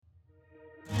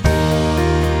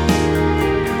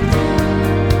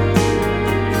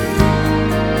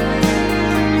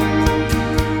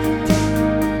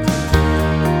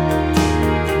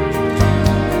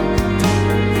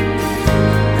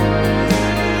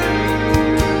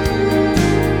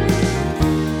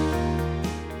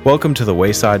Welcome to the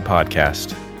Wayside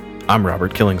Podcast. I'm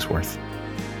Robert Killingsworth.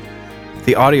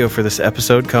 The audio for this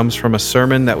episode comes from a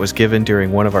sermon that was given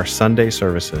during one of our Sunday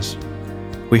services.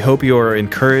 We hope you are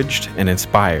encouraged and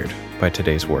inspired by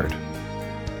today's word.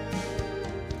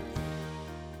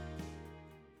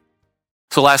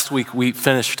 So last week we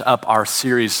finished up our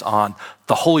series on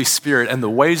the Holy Spirit and the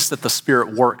ways that the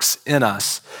Spirit works in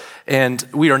us. And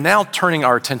we are now turning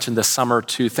our attention this summer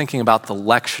to thinking about the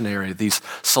lectionary, these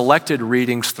selected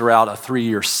readings throughout a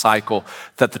 3-year cycle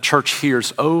that the church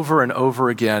hears over and over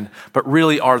again, but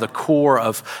really are the core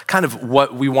of kind of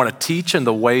what we want to teach and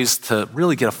the ways to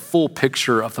really get a full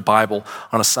picture of the Bible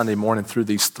on a Sunday morning through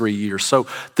these 3 years. So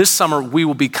this summer we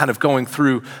will be kind of going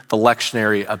through the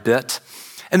lectionary a bit.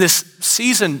 And this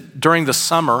season during the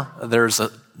summer, there's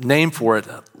a name for it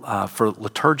for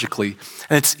liturgically,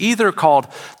 and it's either called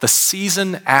the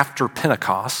season after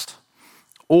Pentecost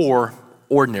or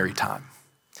ordinary time.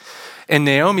 And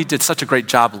Naomi did such a great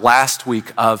job last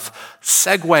week of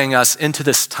segueing us into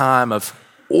this time of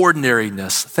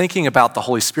ordinariness, thinking about the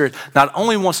Holy Spirit not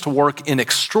only wants to work in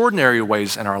extraordinary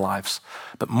ways in our lives,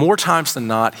 but more times than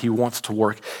not, he wants to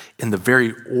work in the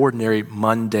very ordinary,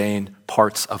 mundane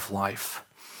parts of life.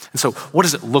 And so what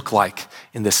does it look like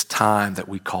in this time that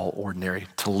we call ordinary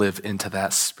to live into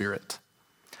that Spirit?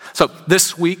 So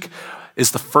this week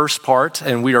is the first part,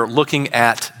 and we are looking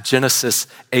at Genesis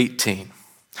 18.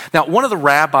 Now, one of the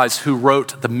rabbis who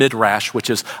wrote the Midrash, which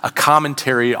is a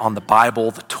commentary on the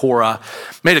Bible, the Torah,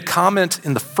 made a comment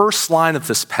in the first line of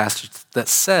this passage that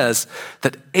says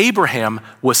that Abraham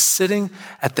was sitting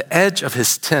at the edge of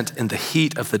his tent in the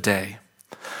heat of the day.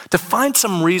 To find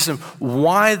some reason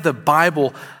why the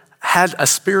Bible had a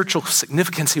spiritual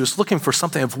significance, he was looking for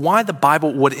something of why the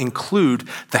Bible would include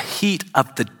the heat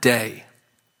of the day.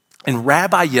 And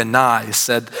Rabbi Yanai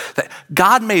said that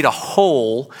God made a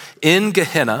hole in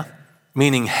Gehenna,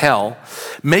 meaning hell,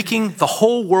 making the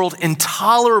whole world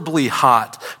intolerably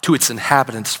hot to its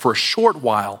inhabitants for a short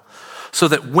while, so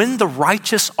that when the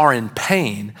righteous are in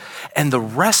pain and the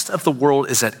rest of the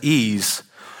world is at ease,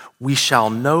 we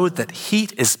shall know that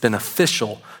heat is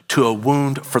beneficial to a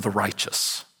wound for the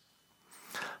righteous.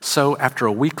 So after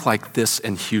a week like this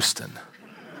in Houston,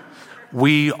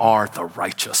 we are the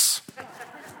righteous.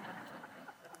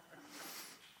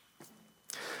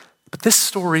 But this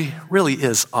story really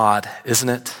is odd, isn't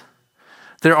it?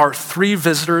 There are 3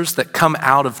 visitors that come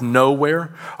out of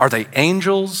nowhere. Are they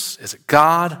angels? Is it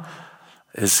God?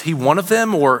 Is he one of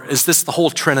them, or is this the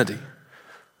whole Trinity?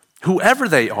 Whoever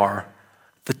they are,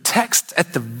 the text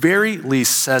at the very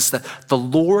least says that the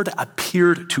Lord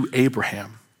appeared to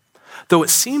Abraham. Though it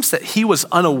seems that he was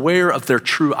unaware of their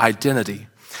true identity,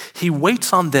 he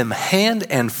waits on them hand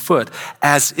and foot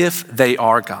as if they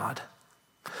are God.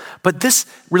 But this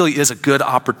really is a good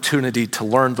opportunity to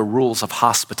learn the rules of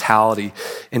hospitality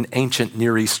in ancient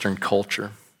Near Eastern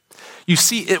culture. You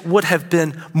see, it would have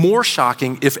been more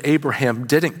shocking if Abraham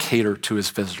didn't cater to his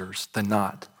visitors than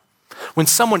not. When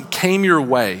someone came your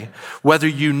way, whether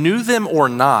you knew them or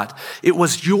not, it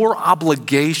was your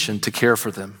obligation to care for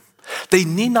them. They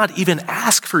need not even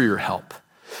ask for your help.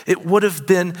 It would have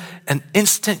been an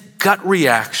instant gut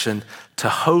reaction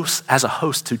as a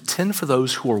host to tend for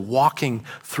those who are walking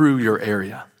through your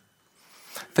area.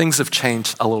 Things have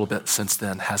changed a little bit since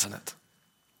then, hasn't it?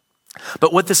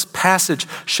 But what this passage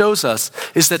shows us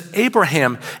is that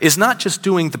Abraham is not just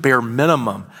doing the bare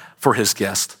minimum for his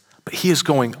guest, but he is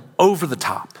going over the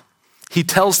top. He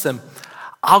tells them,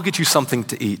 I'll get you something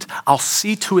to eat. I'll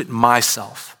see to it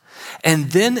myself.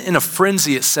 And then in a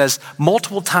frenzy, it says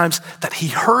multiple times that he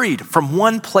hurried from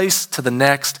one place to the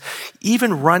next,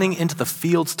 even running into the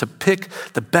fields to pick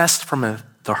the best from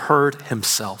the herd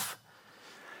himself.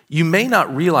 You may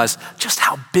not realize just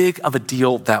how big of a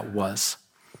deal that was.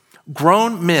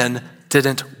 Grown men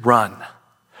didn't run.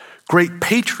 Great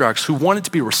patriarchs who wanted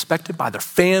to be respected by their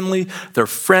family, their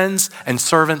friends, and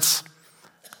servants,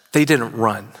 they didn't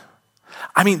run.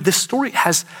 I mean, this story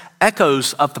has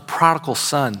echoes of the prodigal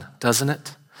son, doesn't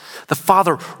it? The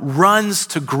father runs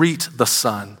to greet the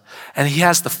son, and he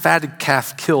has the fatted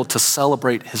calf killed to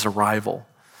celebrate his arrival.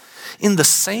 In the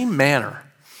same manner,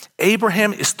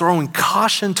 Abraham is throwing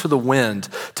caution to the wind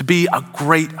to be a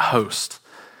great host.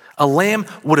 A lamb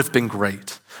would have been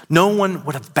great. No one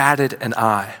would have batted an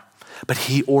eye, but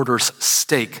he orders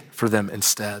steak for them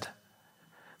instead.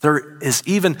 There is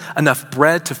even enough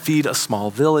bread to feed a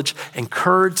small village and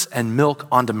curds and milk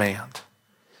on demand.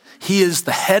 He is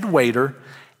the head waiter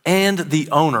and the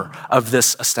owner of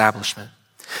this establishment.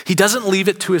 He doesn't leave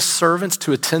it to his servants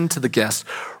to attend to the guests.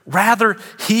 Rather,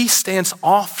 he stands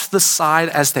off to the side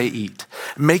as they eat.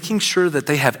 making sure that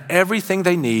they have everything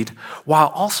they need while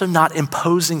also not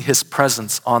imposing his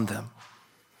presence on them.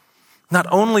 Not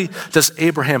only does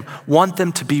Abraham want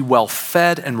them to be well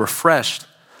fed and refreshed,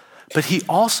 but he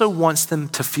also wants them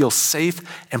to feel safe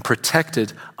and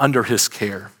protected under his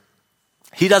care.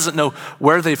 He doesn't know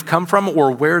where they've come from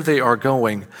or where they are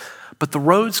going, but the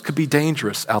roads could be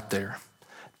dangerous out there.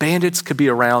 Bandits could be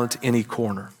around any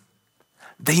corner.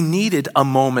 They needed a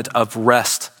moment of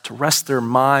rest to rest their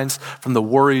minds from the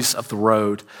worries of the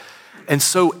road. And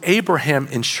so Abraham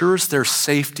ensures their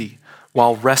safety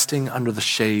while resting under the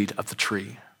shade of the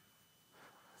tree.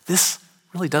 This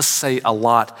really does say a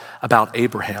lot about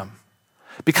Abraham.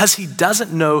 Because he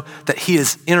doesn't know that he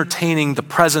is entertaining the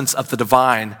presence of the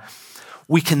divine,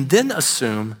 we can then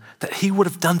assume that he would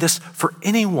have done this for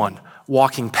anyone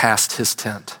walking past his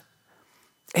tent.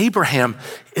 Abraham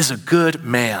is a good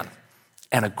man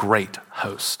and a great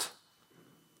host.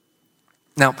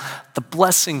 Now, the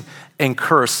blessing and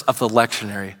curse of the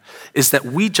lectionary is that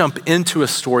we jump into a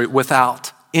story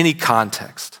without any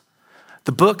context.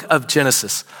 The book of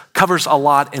Genesis covers a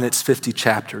lot in its 50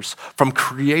 chapters, from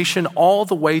creation all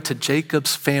the way to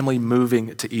Jacob's family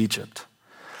moving to Egypt.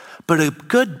 But a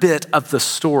good bit of the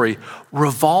story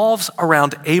revolves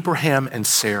around Abraham and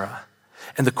Sarah.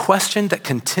 And the question that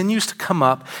continues to come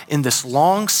up in this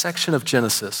long section of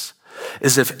Genesis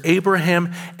is if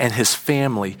Abraham and his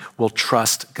family will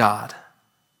trust God.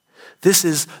 This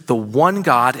is the one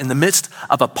God in the midst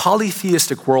of a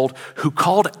polytheistic world who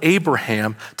called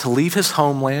Abraham to leave his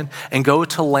homeland and go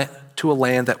to a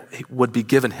land that would be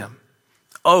given him.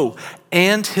 Oh,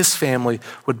 and his family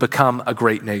would become a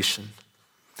great nation.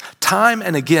 Time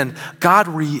and again, God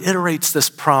reiterates this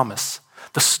promise.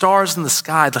 The stars in the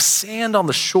sky, the sand on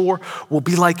the shore will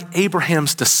be like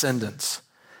Abraham's descendants.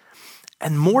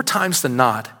 And more times than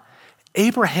not,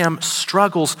 Abraham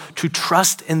struggles to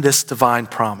trust in this divine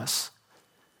promise.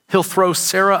 He'll throw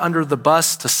Sarah under the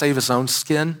bus to save his own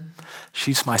skin.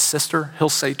 She's my sister, he'll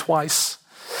say twice.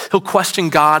 He'll question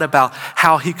God about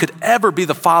how he could ever be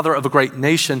the father of a great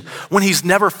nation when he's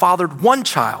never fathered one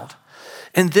child.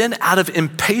 And then out of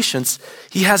impatience,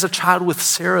 he has a child with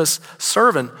Sarah's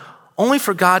servant, only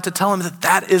for God to tell him that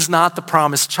that is not the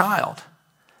promised child.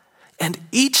 And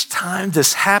each time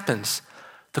this happens,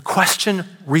 the question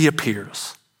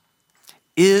reappears.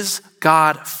 Is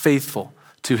God faithful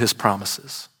to his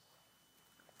promises?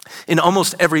 In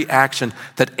almost every action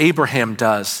that Abraham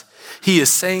does, he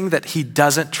is saying that he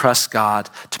doesn't trust God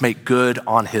to make good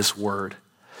on his word.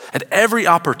 At every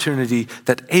opportunity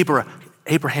that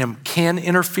Abraham can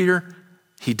interfere,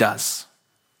 he does.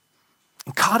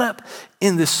 And caught up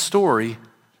in this story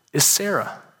is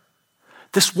Sarah.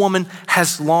 This woman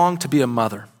has longed to be a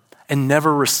mother and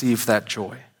never received that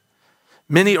joy.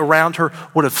 Many around her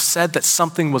would have said that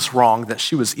something was wrong, that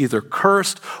she was either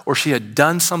cursed or she had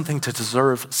done something to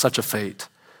deserve such a fate.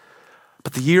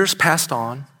 But the years passed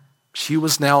on. She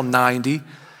was now 90,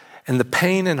 and the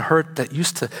pain and hurt that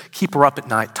used to keep her up at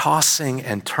night, tossing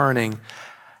and turning,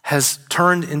 has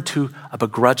turned into a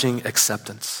begrudging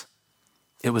acceptance.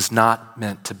 It was not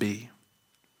meant to be.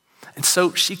 And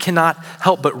so she cannot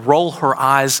help but roll her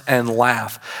eyes and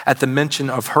laugh at the mention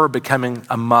of her becoming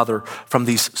a mother from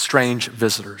these strange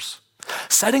visitors.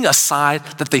 Setting aside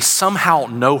that they somehow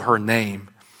know her name,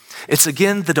 it's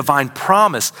again the divine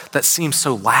promise that seems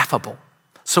so laughable,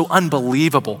 so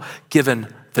unbelievable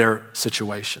given their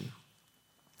situation.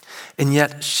 And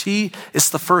yet she is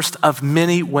the first of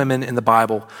many women in the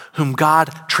Bible whom God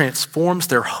transforms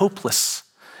their hopeless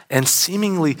and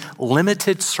seemingly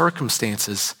limited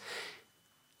circumstances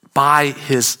by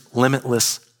his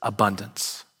limitless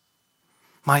abundance.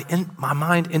 My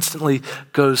mind instantly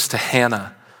goes to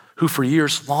Hannah, who for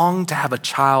years longed to have a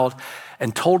child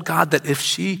and told God that if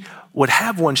she would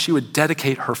have one, she would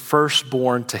dedicate her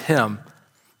firstborn to him.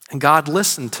 And God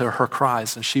listened to her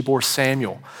cries, and she bore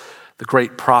Samuel, the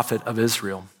great prophet of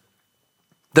Israel.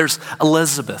 There's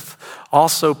Elizabeth,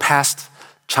 also past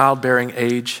childbearing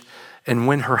age, and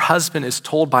when her husband is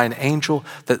told by an angel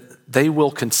that they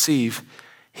will conceive,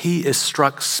 he is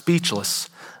struck speechless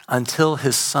until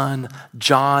his son,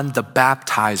 John the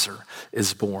Baptizer,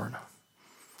 is born.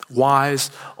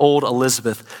 Wise old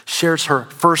Elizabeth shares her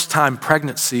first-time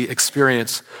pregnancy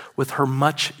experience with her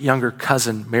much younger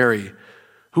cousin, Mary,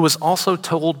 who was also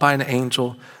told by an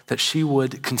angel that she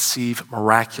would conceive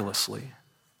miraculously.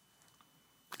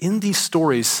 In these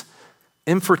stories,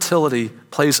 infertility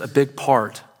plays a big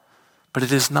part, but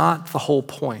it is not the whole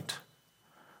point,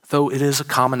 though it is a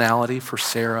commonality for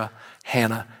Sarah,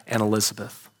 Hannah, and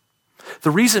Elizabeth.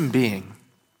 The reason being,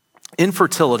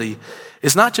 infertility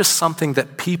is not just something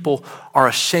that people are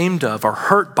ashamed of or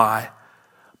hurt by,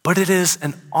 but it is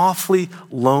an awfully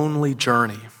lonely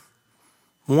journey,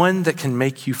 one that can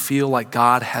make you feel like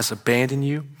God has abandoned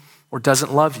you or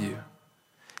doesn't love you.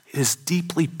 It is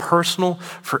deeply personal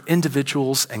for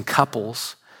individuals and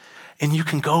couples, and you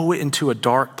can go into a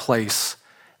dark place,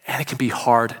 and it can be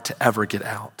hard to ever get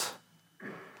out.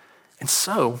 And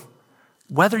so,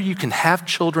 whether you can have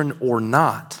children or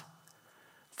not,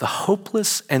 the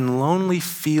hopeless and lonely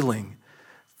feeling,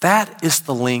 that is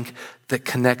the link that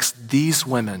connects these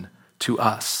women to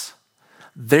us,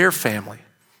 their family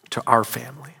to our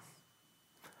family.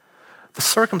 The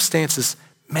circumstances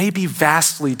may be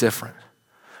vastly different,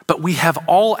 but we have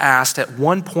all asked at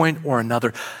one point or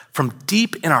another, from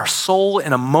deep in our soul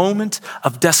in a moment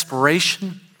of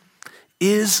desperation,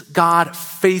 is God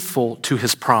faithful to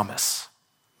his promise?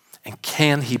 And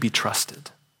can he be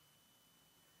trusted?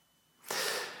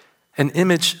 An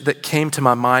image that came to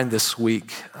my mind this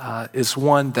week is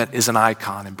one that is an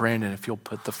icon. And Brandon, if you'll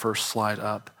put the first slide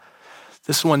up.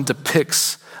 This one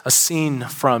depicts a scene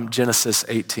from Genesis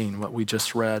 18, what we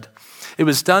just read. It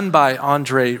was done by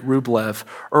Andrei Rublev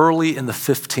early in the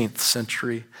 15th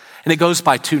century, and it goes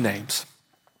by two names,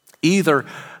 either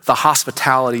the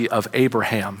hospitality of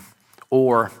Abraham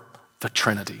or the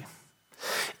Trinity.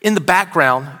 In the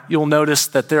background, you'll notice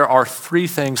that there are three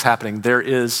things happening. There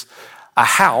is a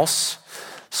house,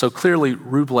 so clearly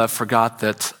Rublev forgot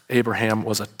that Abraham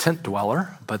was a tent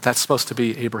dweller, but that's supposed to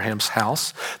be Abraham's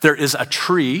house. There is a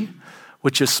tree,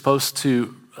 which is supposed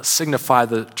to signify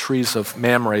the trees of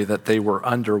Mamre that they were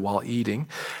under while eating.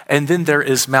 And then there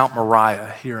is Mount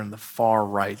Moriah here in the far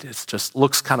right. It just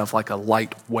looks kind of like a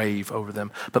light wave over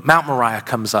them. But Mount Moriah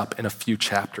comes up in a few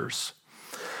chapters.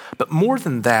 But more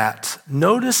than that,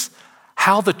 notice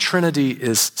how the Trinity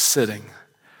is sitting.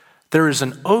 There is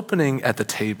an opening at the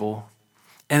table,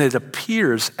 and it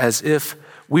appears as if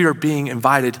we are being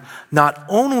invited not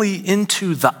only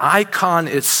into the icon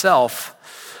itself,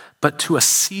 but to a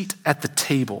seat at the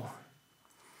table.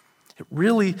 It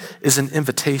really is an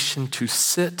invitation to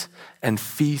sit and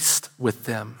feast with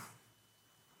them.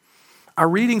 Our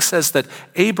reading says that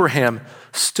Abraham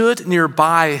stood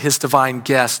nearby his divine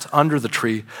guest under the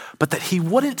tree, but that he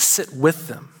wouldn't sit with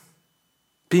them.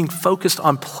 Being focused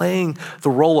on playing the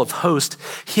role of host,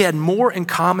 he had more in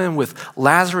common with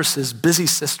Lazarus' busy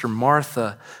sister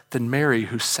Martha than Mary,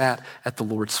 who sat at the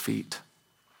Lord's feet.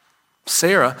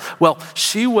 Sarah, well,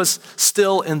 she was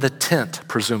still in the tent,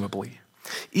 presumably.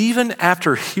 Even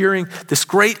after hearing this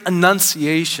great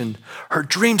annunciation, her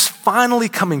dreams finally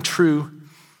coming true,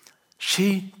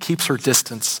 she keeps her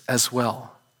distance as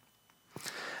well.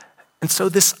 And so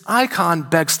this icon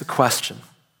begs the question,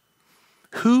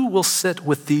 who will sit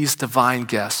with these divine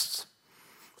guests?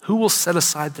 Who will set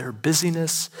aside their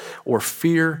busyness or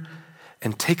fear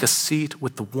and take a seat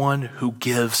with the one who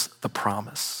gives the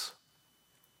promise?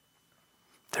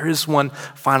 There is one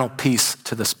final piece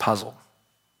to this puzzle.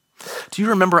 Do you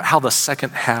remember how the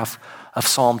second half of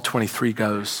Psalm 23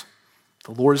 goes?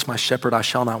 The Lord is my shepherd, I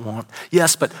shall not want.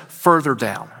 Yes, but further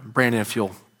down. Brandon, if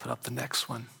you'll put up the next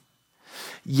one.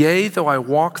 Yea, though I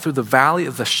walk through the valley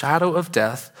of the shadow of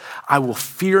death, I will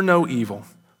fear no evil,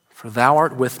 for thou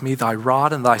art with me, thy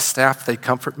rod and thy staff, they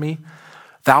comfort me.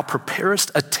 Thou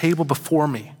preparest a table before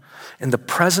me in the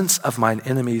presence of mine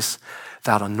enemies.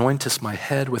 Thou anointest my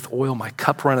head with oil, my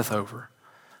cup runneth over.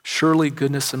 Surely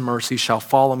goodness and mercy shall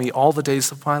follow me all the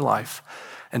days of my life,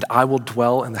 and I will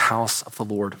dwell in the house of the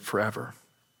Lord forever.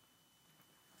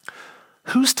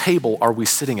 Whose table are we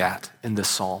sitting at in this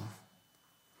psalm?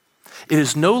 It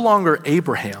is no longer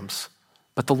Abraham's,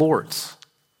 but the Lord's.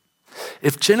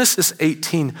 If Genesis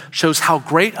 18 shows how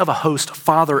great of a host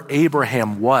Father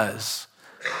Abraham was,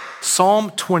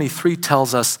 Psalm 23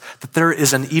 tells us that there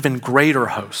is an even greater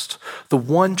host, the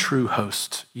one true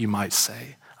host, you might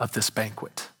say, of this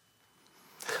banquet.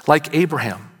 Like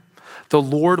Abraham, the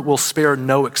Lord will spare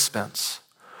no expense.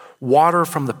 Water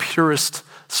from the purest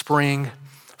spring,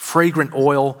 fragrant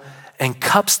oil, and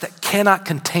cups that cannot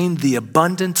contain the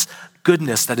abundant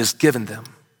goodness that is given them.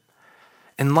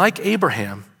 And like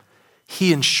Abraham,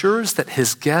 he ensures that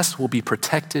his guests will be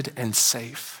protected and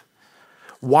safe.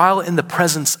 While in the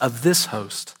presence of this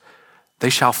host, they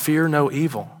shall fear no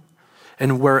evil.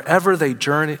 And wherever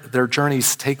their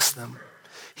journeys takes them,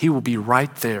 he will be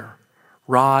right there,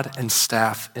 rod and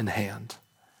staff in hand.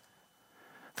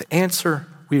 The answer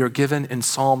we are given in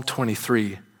Psalm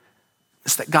 23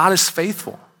 is that God is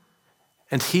faithful,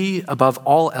 and he, above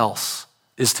all else,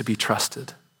 is to be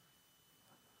trusted.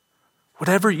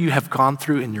 Whatever you have gone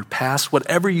through in your past,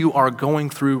 whatever you are going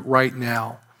through right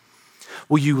now,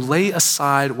 will you lay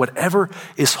aside whatever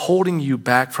is holding you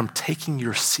back from taking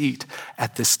your seat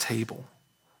at this table?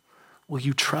 will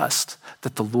you trust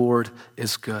that the Lord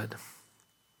is good?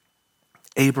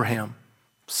 Abraham,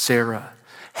 Sarah,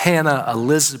 Hannah,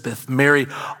 Elizabeth, Mary,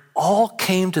 all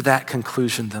came to that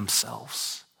conclusion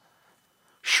themselves.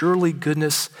 Surely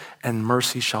goodness and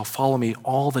mercy shall follow me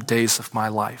all the days of my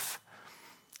life,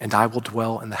 and I will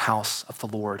dwell in the house of the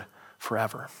Lord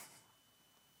forever.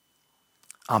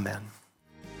 Amen.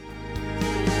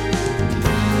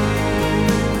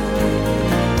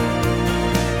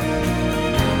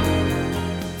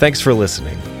 Thanks for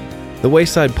listening. The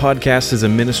Wayside Podcast is a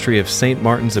ministry of St.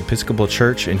 Martin's Episcopal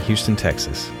Church in Houston,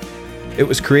 Texas. It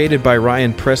was created by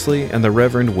Ryan Presley and the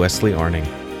Reverend Wesley Arning.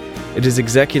 It is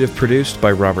executive produced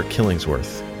by Robert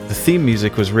Killingsworth. The theme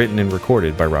music was written and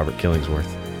recorded by Robert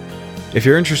Killingsworth. If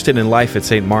you're interested in life at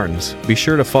St. Martin's, be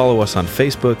sure to follow us on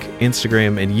Facebook,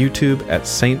 Instagram, and YouTube at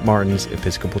St. Martin's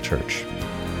Episcopal Church.